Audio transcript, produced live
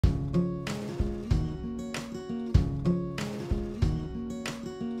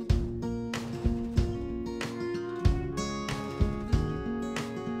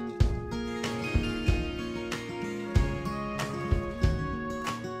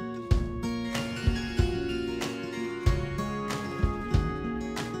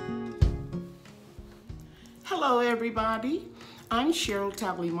Hello everybody, I'm Cheryl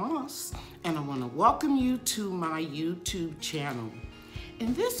Talley and I want to welcome you to my YouTube channel.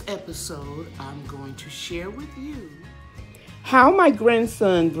 In this episode, I'm going to share with you how my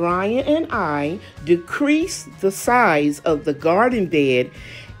grandson Brian and I decreased the size of the garden bed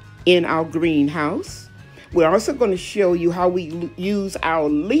in our greenhouse. We're also going to show you how we use our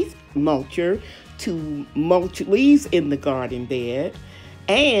leaf mulcher to mulch leaves in the garden bed.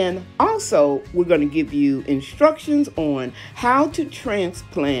 And also, we're going to give you instructions on how to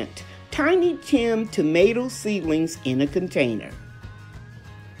transplant tiny Tim tomato seedlings in a container.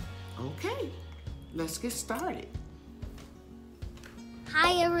 Okay, let's get started.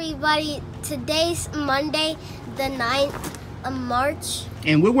 Hi everybody, today's Monday, the 9th of March.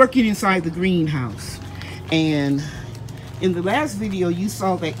 And we're working inside the greenhouse. And in the last video, you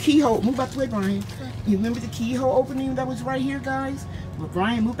saw that keyhole. Move out the way, Brian. You remember the keyhole opening that was right here, guys? Well,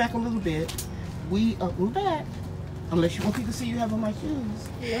 Brian, move back a little bit. Move back. Unless you want people to see you have on my shoes.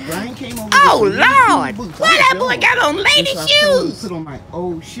 Yeah. Brian came over. Oh, Lord. Why that boy got on lady shoes? I put on my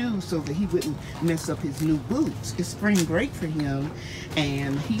old shoes so that he wouldn't mess up his new boots. It's spring break for him,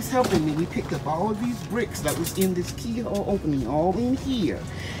 and he's helping me. We picked up all of these bricks that was in this keyhole opening, all in here.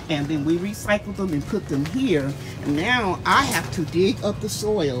 And then we recycled them and put them here. And now I have to dig up the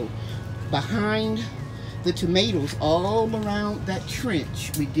soil behind the tomatoes all around that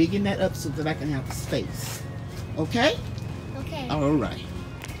trench. We're digging that up so that I can have the space. Okay? Okay. All right.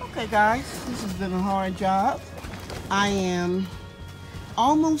 Okay, guys, this has been a hard job. I am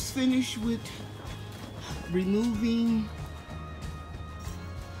almost finished with removing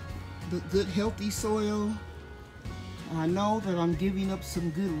the good, healthy soil. I know that I'm giving up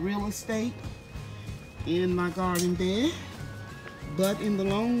some good real estate in my garden bed, but in the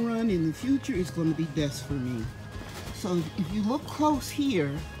long run, in the future, it's going to be best for me. So if you look close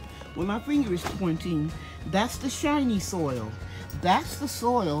here, where my finger is pointing, that's the shiny soil. That's the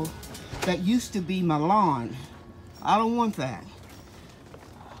soil that used to be my lawn. I don't want that.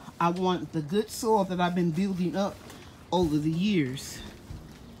 I want the good soil that I've been building up over the years.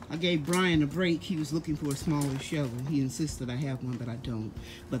 I gave Brian a break. He was looking for a smaller shovel. He insisted I have one, but I don't.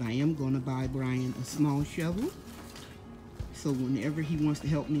 But I am going to buy Brian a small shovel. So whenever he wants to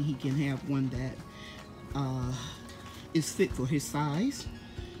help me, he can have one that is fit for his size.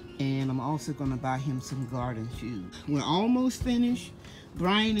 And I'm also going to buy him some garden shoes. We're almost finished.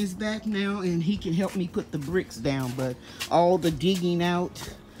 Brian is back now, and he can help me put the bricks down. But all the digging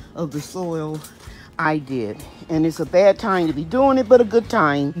out of the soil, I did. And it's a bad time to be doing it, but a good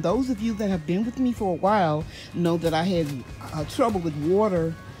time. Those of you that have been with me for a while know that I had trouble with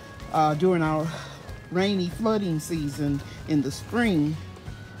water during our rainy flooding season in the spring,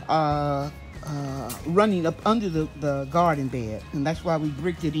 running up under the garden bed, and that's why we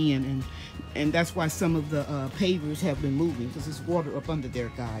bricked it in, and that's why some of the pavers have been moving, because there's water up under there,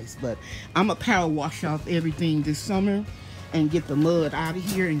 guys. But I'm gonna power wash off everything this summer and get the mud out of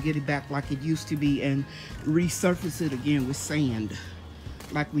here and get it back like it used to be and resurface it again with sand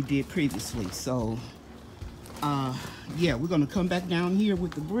like we did previously. So yeah, we're gonna come back down here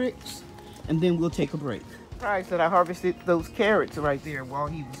with the bricks and then we'll take a break. Surprised that I harvested those carrots right there while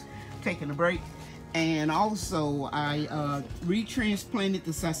he was taking a break. And also I retransplanted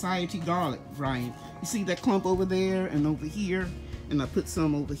the society garlic, Brian. You see that clump over there and over here? And I put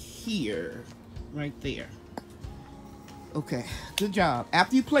some over here, right there. Okay, good job.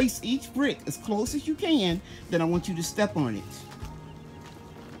 After you place each brick as close as you can, then I want you to step on it.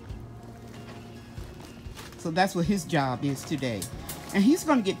 So that's what his job is today. And he's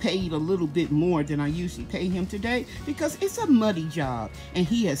going to get paid a little bit more than I usually pay him today because it's a muddy job. And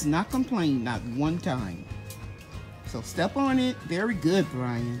he has not complained, not one time. So step on it. Very good,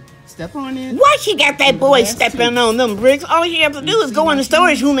 Brian. Step on it. Why she got that boy stepping on them bricks? All you have to do is go in the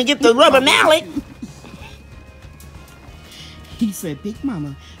storage room and get the rubber mallet. He said, Big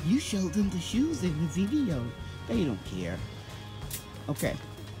Mama, you showed them the shoes in the video. They don't care. Okay.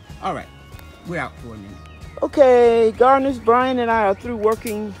 All right. We're out for a minute. Okay, gardeners, Brian and I are through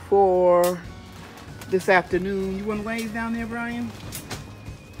working for this afternoon. You want to wave down there, Brian?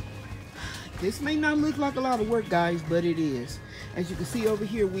 This may not look like a lot of work, guys, but it is. As you can see over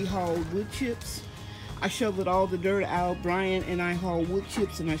here, we hauled wood chips. I shoveled all the dirt out. Brian and I hauled wood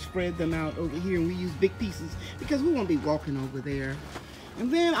chips and I spread them out over here, and we use big pieces because we won't be walking over there.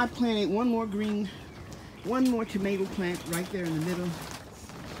 And then I planted one more tomato plant right there in the middle.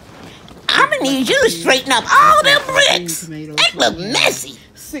 I'm gonna need you to straighten up all them bricks. They look messy.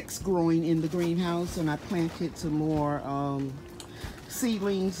 6 growing in the greenhouse, and I planted some more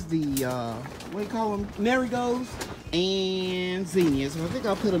seedlings, the what do you call them, marigolds and zinnias. So I think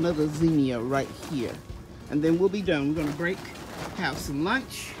I'll put another zinnia right here. and then we'll be done. We're gonna break, have some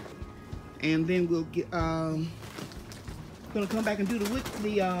lunch, and then we'll get gonna come back and do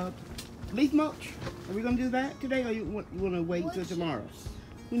the leaf mulch. Are we gonna do that today, or you want to wait until tomorrow?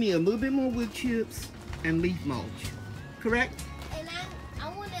 We need a little bit more wood chips and leaf mulch. Correct? And I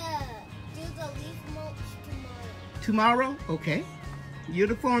want to do the leaf mulch tomorrow. Tomorrow? Okay. You're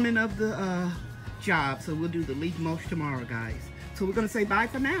the foreman of the job, so we'll do the leaf mulch tomorrow, guys. So we're gonna say bye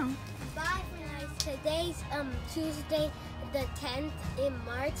for now. Bye for guys. Today's Tuesday, the 10th in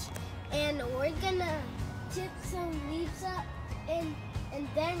March, and we're gonna chip some leaves up, and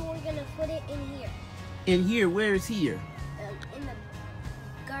then we're gonna put it in here. In here? Where is here? In the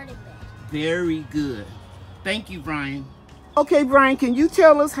garden bed. Very good. Thank you, Brian. Okay, Brian, can you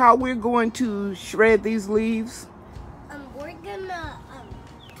tell us how we're going to shred these leaves? We're gonna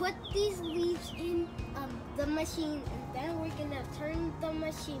put these leaves in the machine, and then we're gonna turn the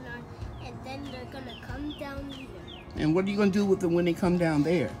machine on, and then they're gonna come down here. And what are you gonna do with them when they come down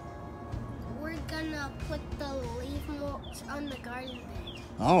there? We're gonna put the leaf mulch on the garden bed.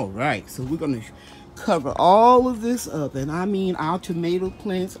 All right, so we're gonna cover all of this up, and I mean our tomato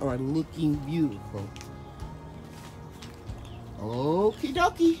plants are looking beautiful. Okie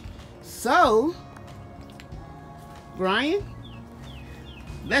dokie. So, Brian,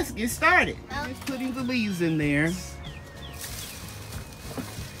 let's get started. Okay. Just putting the leaves in there.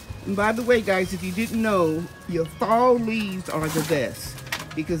 And by the way, guys, if you didn't know, your fall leaves are the best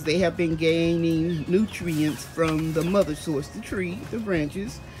because they have been gaining nutrients from the mother source, the tree, the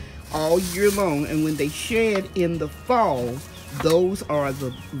branches, all year long. And when they shed in the fall, those are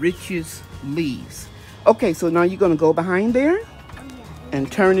the richest leaves. Okay, so now you're going to go behind there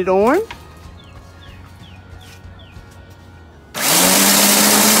and turn it on.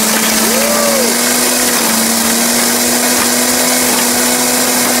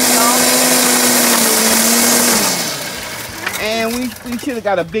 And we should have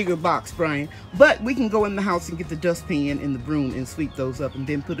got a bigger box, Brian. But we can go in the house and get the dustpan and the broom and sweep those up and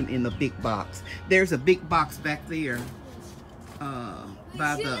then put them in the big box. There's a big box back there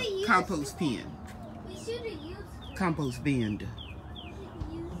by the compost bin. We should have used Compost bin.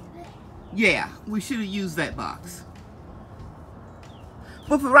 Yeah, we should have used that box.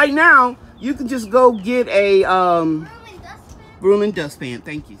 But for right now, you can just go get a broom and dustpan.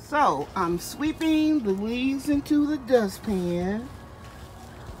 Thank you. So I'm sweeping the leaves into the dustpan.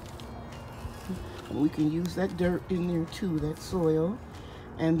 We can use that dirt in there too, that soil.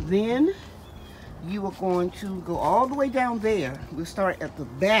 And then you are going to go all the way down there. We'll start at the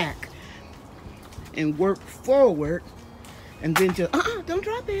back and work forward, and then just don't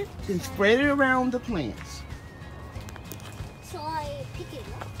drop it. Then spread it around the plants. So I pick it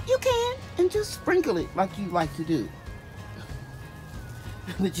up? You can, and just sprinkle it like you like to do.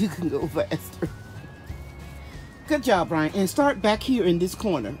 But you can go faster. Good job, Brian. And start back here in this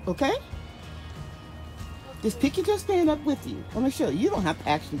corner, okay? Just pick your dustpan up with you. I'm gonna show you. You don't have to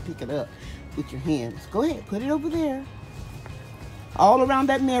actually pick it up with your hands. Go ahead, put it over there. All around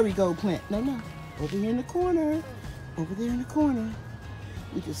that marigold plant. No. Over here in the corner. Over there in the corner.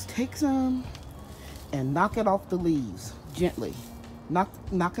 We just take some and knock it off the leaves gently. Knock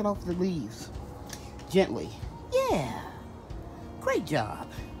it off the leaves gently. Yeah. Great job.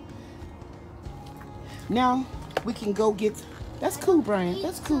 Now we can go get, that's cool, Brian.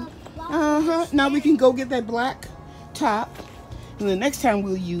 That's cool. Now we can go get that black top, and the next time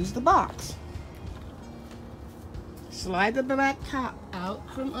we'll use the box. Slide the black top out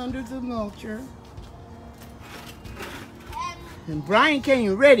from under the mulcher. And Brian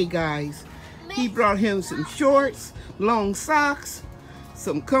came ready, guys. He brought him some shorts, long socks,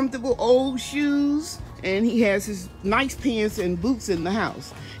 some comfortable old shoes, and he has his nice pants and boots in the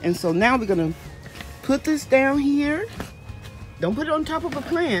house. And so now we're gonna put this down here. Don't put it on top of a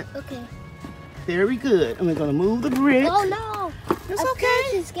plant. Okay. Very good. And we're gonna move the brick. Oh no! It's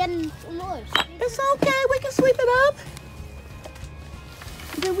okay. It's getting worse. It's okay. We can sweep it up.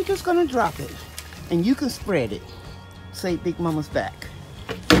 And then we're just gonna drop it, and you can spread it. Say Big Mama's back.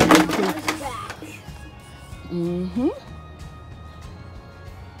 Mm-hmm.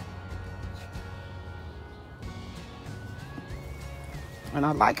 And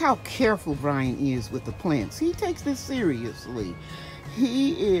I like how careful Brian is with the plants. He takes this seriously.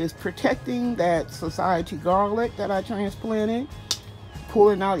 He is protecting that society garlic that I transplanted,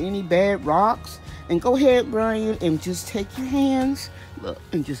 pulling out any bad rocks. And go ahead, Brian, and just take your hands, look,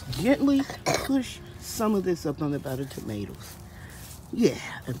 and just gently push some of this up on the butter tomatoes. Yeah,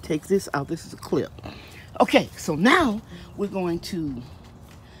 and take this out. This is a clip. Okay, so now we're going to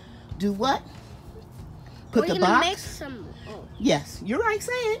do what? Put the box. Make some. Oh. Yes, you're right.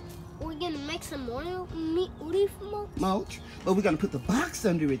 Say it. we're gonna make some more leaf mulch. Mulch, but we're gonna put the box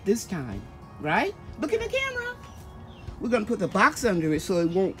under it this time, right? Look at the camera. We're gonna put the box under it so it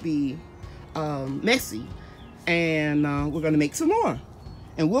won't be messy, and we're gonna make some more.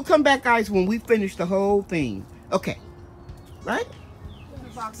 And we'll come back, guys, when we finish the whole thing. Okay, right? Put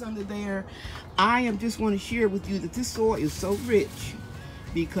the box under there. I am just want to share with you that this soil is so rich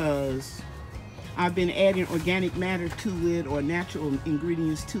because I've been adding organic matter to it or natural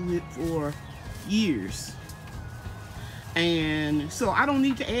ingredients to it for years. And so I don't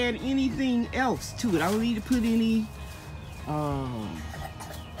need to add anything else to it. I don't need to put any,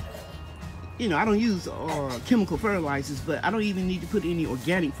 you know, I don't use chemical fertilizers, but I don't even need to put any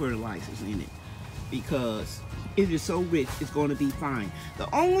organic fertilizers in it because it is so rich, it's going to be fine. The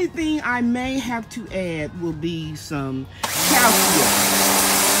only thing I may have to add will be some calcium.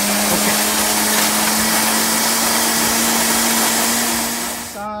 Okay.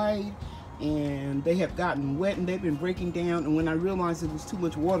 Outside, and they have gotten wet and they've been breaking down, and when I realized there was too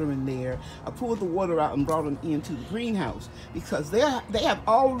much water in there, I pulled the water out and brought them into the greenhouse because they have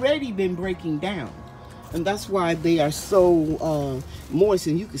already been breaking down, and that's why they are so moist,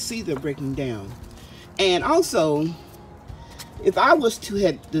 and you can see they're breaking down. And also, if I was to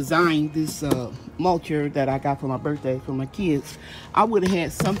have designed this mulcher that I got for my birthday for my kids, I would have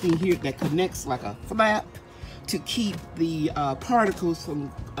had something here that connects like a flap to keep the particles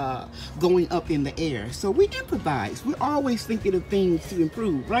from going up in the air. So we improvise. We're always thinking of things to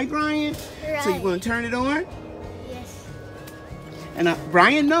improve, right, Brian? Right. So you want to turn it on? Yes. And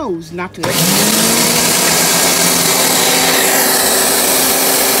Brian knows not to.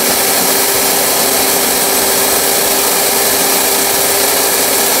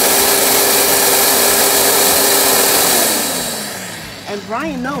 And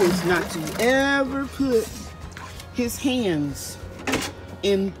Brian knows not to ever put his hands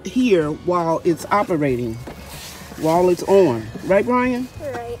in here while it's operating, while it's on. Right, Brian?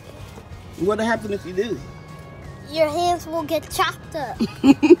 Right. What'll happen if you do? Your hands will get chopped up.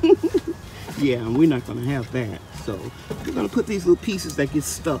 Yeah, we're not gonna have that. So we're gonna put these little pieces that get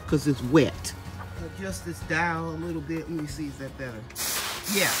stuck because it's wet. Adjust this dial a little bit. Let me see, is that better?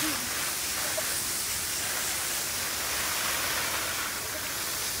 Yeah.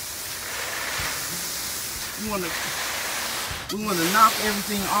 We want to knock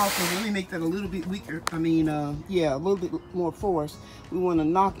everything off, and let me make that a little bit weaker. I mean, yeah, a little bit more force. We want to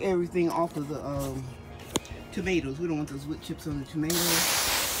knock everything off of the tomatoes. We don't want those wood chips on the tomatoes.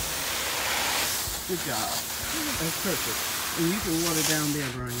 Good job. That's perfect. And you can water down there,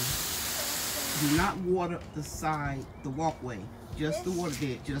 Brian. Do not water the side, the walkway. Just the water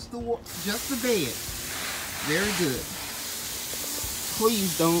bed. Just the bed. Very good.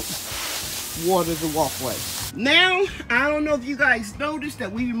 Please don't water the walkway. Now, I don't know if you guys noticed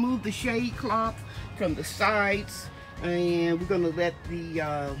that we removed the shade cloth from the sides, and we're gonna let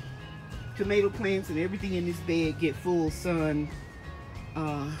the tomato plants and everything in this bed get full sun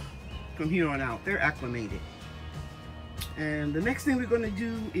from here on out. They're acclimated. And the next thing we're gonna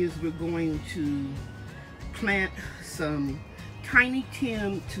do is we're going to plant some Tiny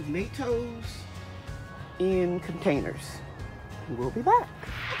Tim tomatoes in containers. We'll be back.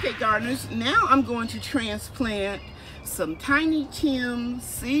 Okay, gardeners, now I'm going to transplant some Tiny Tim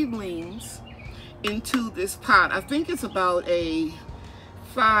seedlings into this pot. I think it's about a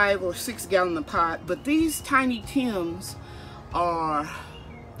 5 or 6 gallon pot, but these Tiny Tims are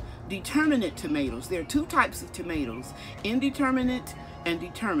determinate tomatoes. There are two types of tomatoes, indeterminate and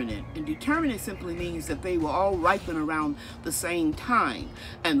determinate. And determinate simply means that they will all ripen around the same time,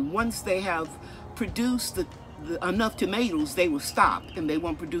 and once they have produced enough tomatoes, they will stop and they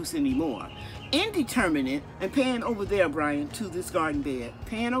won't produce anymore. Indeterminate, and pan over there, Brian, to this garden bed.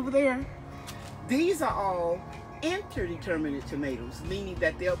 Pan over there. These are all interdeterminate tomatoes, meaning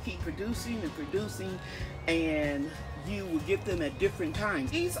that they'll keep producing and producing, and you will get them at different times.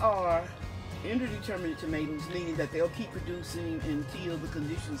 These are interdeterminate tomatoes, meaning that they'll keep producing until the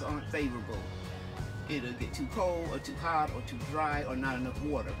conditions aren't favorable. It'll get too cold or too hot or too dry or not enough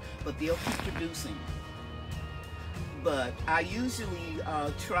water, but they'll keep producing. But I usually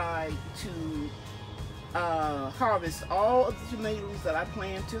try to harvest all of the tomatoes that I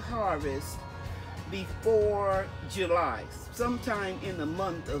plan to harvest before July, sometime in the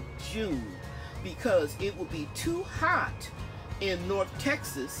month of June, because it will be too hot in North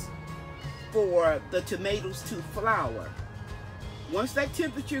Texas for the tomatoes to flower. Once that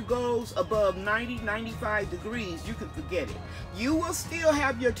temperature goes above 90-95 degrees, you can forget it. You will still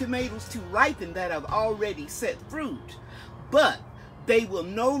have your tomatoes to ripen that have already set fruit, but they will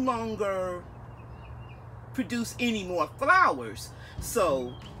no longer produce any more flowers.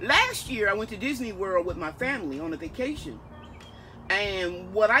 So last year I went to Disney World with my family on a vacation.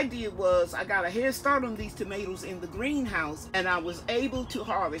 And what I did was I got a head start on these tomatoes in the greenhouse, and I was able to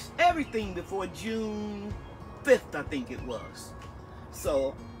harvest everything before June 5th, I think it was.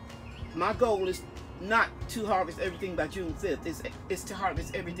 So my goal is not to harvest everything by June 5th. It's to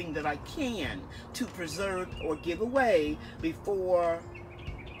harvest everything that I can to preserve or give away before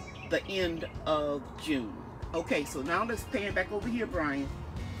the end of June. Okay, so now let's pan back over here, Brian.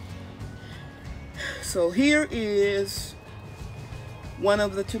 So here is one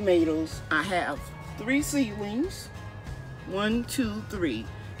of the tomatoes. I have 3 seedlings. 1, 2, 3.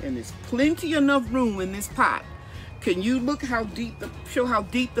 And there's plenty enough room in this pot. Can you look how deep show how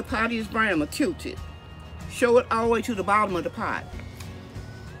deep the pot is, Brian? I'm gonna tilt it. Show it all the way to the bottom of the pot.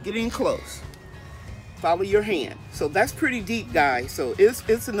 Get in close. Follow your hand. So that's pretty deep, guys. So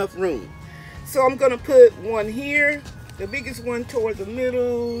it's enough room. So I'm gonna put one here, the biggest one toward the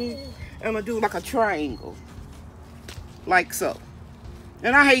middle. I'm gonna do like a triangle, like so.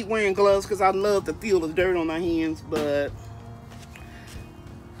 And I hate wearing gloves because I love to feel the dirt on my hands, but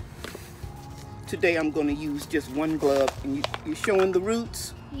today I'm gonna use just one glove. And you showing the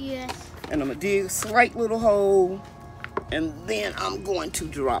roots? Yes. And I'm gonna dig a slight little hole, and then I'm going to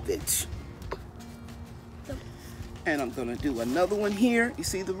drop it. And I'm gonna do another one here. You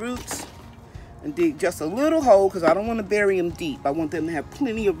see the roots? And dig just a little hole because I don't want to bury them deep. I want them to have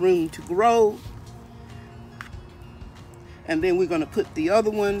plenty of room to grow. And then we're gonna put the other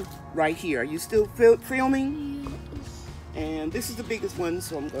one right here. Are you still filming? Yes. And this is the biggest one,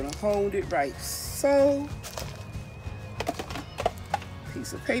 so I'm gonna hold it right so.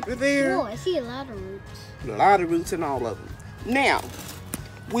 Piece of paper there. Oh, I see a lot of roots. A lot of roots in all of them. Now,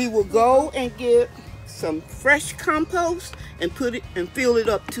 we will go and get some fresh compost and put it and fill it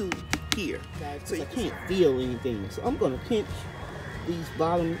up to here. So you can't feel anything. So I'm gonna pinch these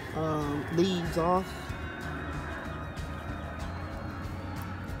bottom leaves off.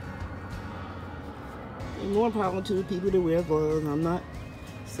 And more power to the people that wear gloves. I'm not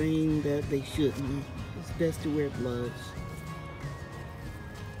saying that they shouldn't. It's best to wear gloves.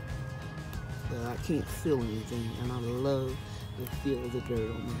 But I can't feel anything, and I love to feel the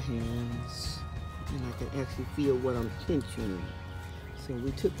dirt on my hands. And I can actually feel what I'm pinching. So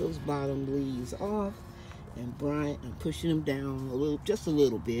we took those bottom leaves off, and Brian, I'm pushing them down a little, just a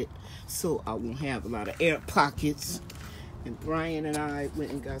little bit, so I won't have a lot of air pockets. And Brian and I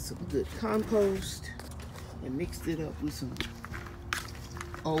went and got some good compost and mixed it up with some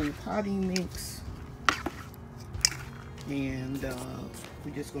old potting mix. And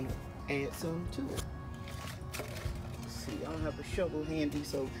we're just gonna add some to it. See, I don't have a shovel handy,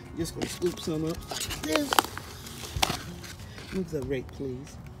 so I'm just gonna scoop some up like this. Move the rake,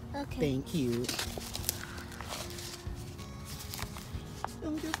 please. Okay. Thank you.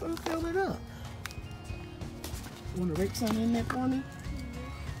 I'm just gonna fill it up. Want to rake some in there for me?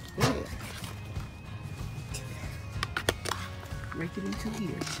 Go ahead. Rake it into here.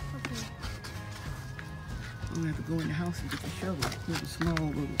 Okay. I'm gonna have to go in the house and get the shovel. With a small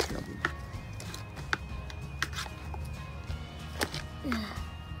little shovel.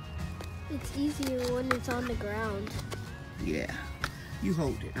 It's easier when it's on the ground. Yeah. You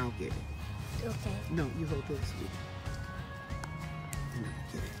hold it. I'll get it. Okay. No, you hold this. And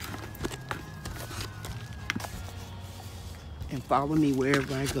I'll get it. And follow me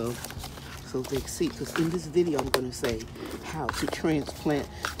wherever I go so they see. Because in this video, I'm going to say how to transplant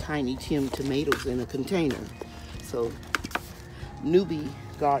Tiny Tim tomatoes in a container. So newbie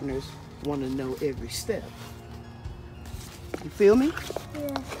gardeners want to know every step. You feel me?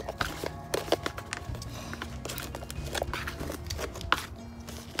 Yeah.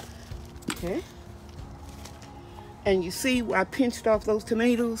 Okay. And you see where I pinched off those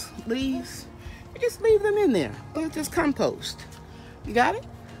tomatoes leaves? You just leave them in there. Don't just compost. You got it?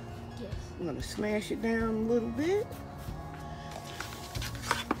 Yes. I'm gonna smash it down a little bit.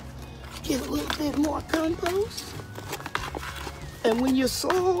 Get a little bit more compost. And when your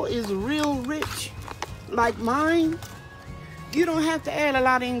soil is real rich, like mine, you don't have to add a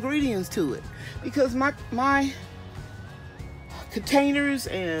lot of ingredients to it. Because my containers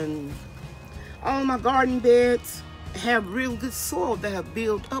and all my garden beds have real good soil that have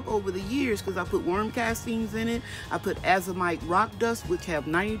built up over the years because I put worm castings in it. I put azomite rock dust, which have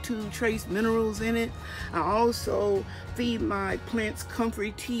 92 trace minerals in it. I also feed my plants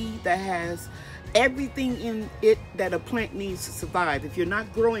comfrey tea that has everything in it that a plant needs to survive. If you're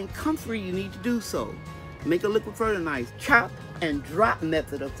not growing comfrey, you need to do so. Make a liquid fertilizer, chop and drop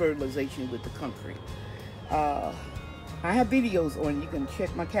method of fertilization with the comfrey. I have videos on, you can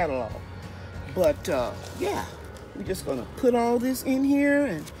check my catalog. But yeah, we're just gonna put all this in here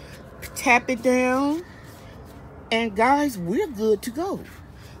and tap it down. And guys, we're good to go.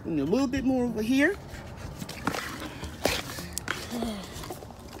 And a little bit more over here.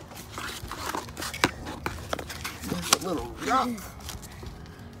 There's a little rock.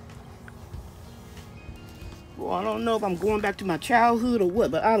 Well, I don't know if I'm going back to my childhood or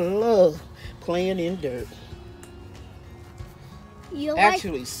what, but I love playing in dirt. You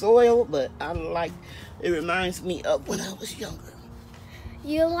Actually soil, but I like, it reminds me of when I was younger.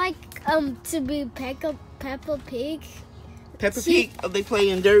 You like to be Peppa Pig? Peppa Pig, oh, they play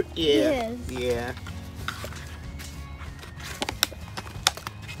in dirt? Yeah. Yes. Yeah.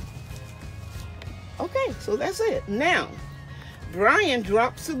 Okay, so that's it. Now, Brian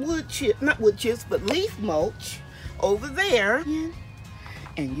dropped some wood chip, not wood chips, but leaf mulch over there.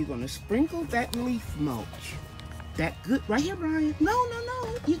 And you're gonna sprinkle that leaf mulch. That good, right here, Brian. No.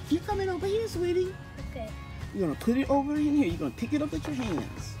 You're coming over here, sweetie. Okay. You're gonna put it over in here. You're gonna pick it up with your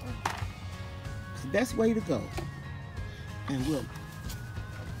hands. It's the best way to go. And we'll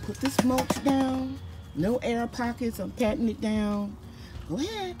put this mulch down. No air pockets, I'm patting it down. Go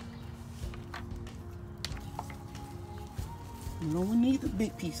ahead. You don't need the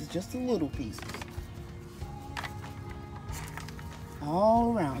big pieces, just the little pieces.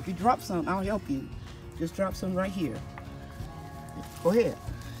 All around. If you drop some, I'll help you. Just drop some right here. Go ahead.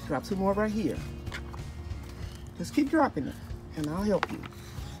 Drop some more right here. Just keep dropping it, and I'll help you.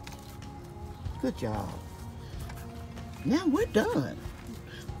 Good job. Now we're done.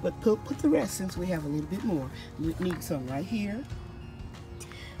 But put the rest, since we have a little bit more. We need some right here.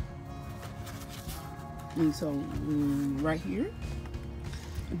 Need some right here.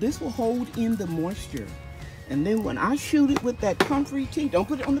 This will hold in the moisture. And then when I shoot it with that comfrey tea, don't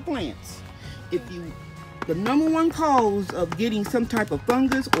put it on the plants. The number one cause of getting some type of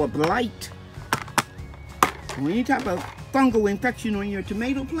fungus or blight, or any type of fungal infection on your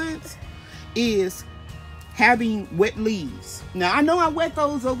tomato plants, is having wet leaves. Now I know I wet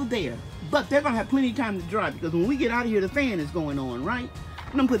those over there, but they're gonna have plenty of time to dry, because when we get out of here, the fan is going on, right?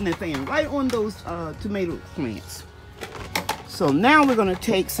 And I'm putting that fan right on those tomato plants. So now we're gonna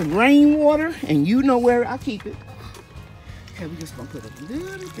take some rainwater, and you know where I keep it. Okay, we're just gonna put a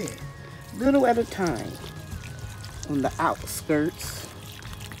little bit, little at a time, on the outskirts.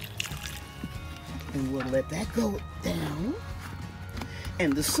 And we'll let that go down.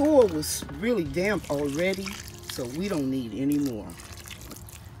 And the soil was really damp already, so we don't need any more.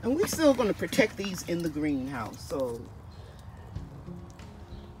 And we're still gonna protect these in the greenhouse, so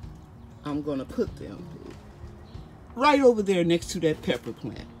I'm gonna put them right over there next to that pepper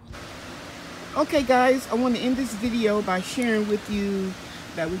plant. Okay guys, I want to end this video by sharing with you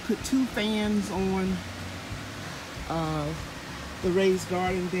that we put 2 fans on the raised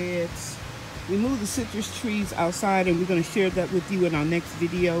garden beds. We moved the citrus trees outside, and we're going to share that with you in our next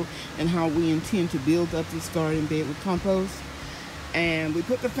video, and how we intend to build up this garden bed with compost. And we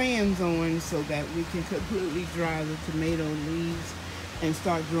put the fans on so that we can completely dry the tomato leaves and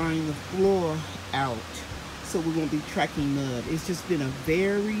start drying the floor out, so we won't be tracking mud. It's just been a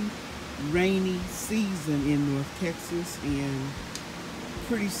very rainy season in North Texas, and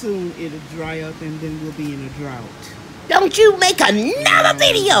pretty soon it'll dry up, and then we'll be in a drought. Don't you make another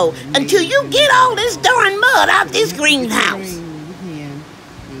video until you get all this darn mud out this greenhouse.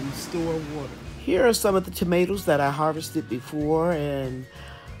 And store water. Here are some of the tomatoes that I harvested before and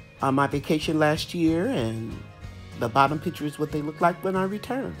on my vacation last year, and the bottom picture is what they look like when I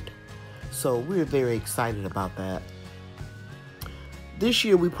returned. So we're very excited about that. This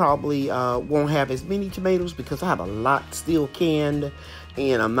year we probably won't have as many tomatoes because I have a lot still canned,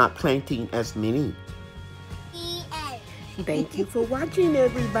 and I'm not planting as many. Thank you for watching,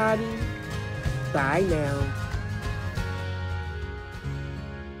 everybody. Bye now.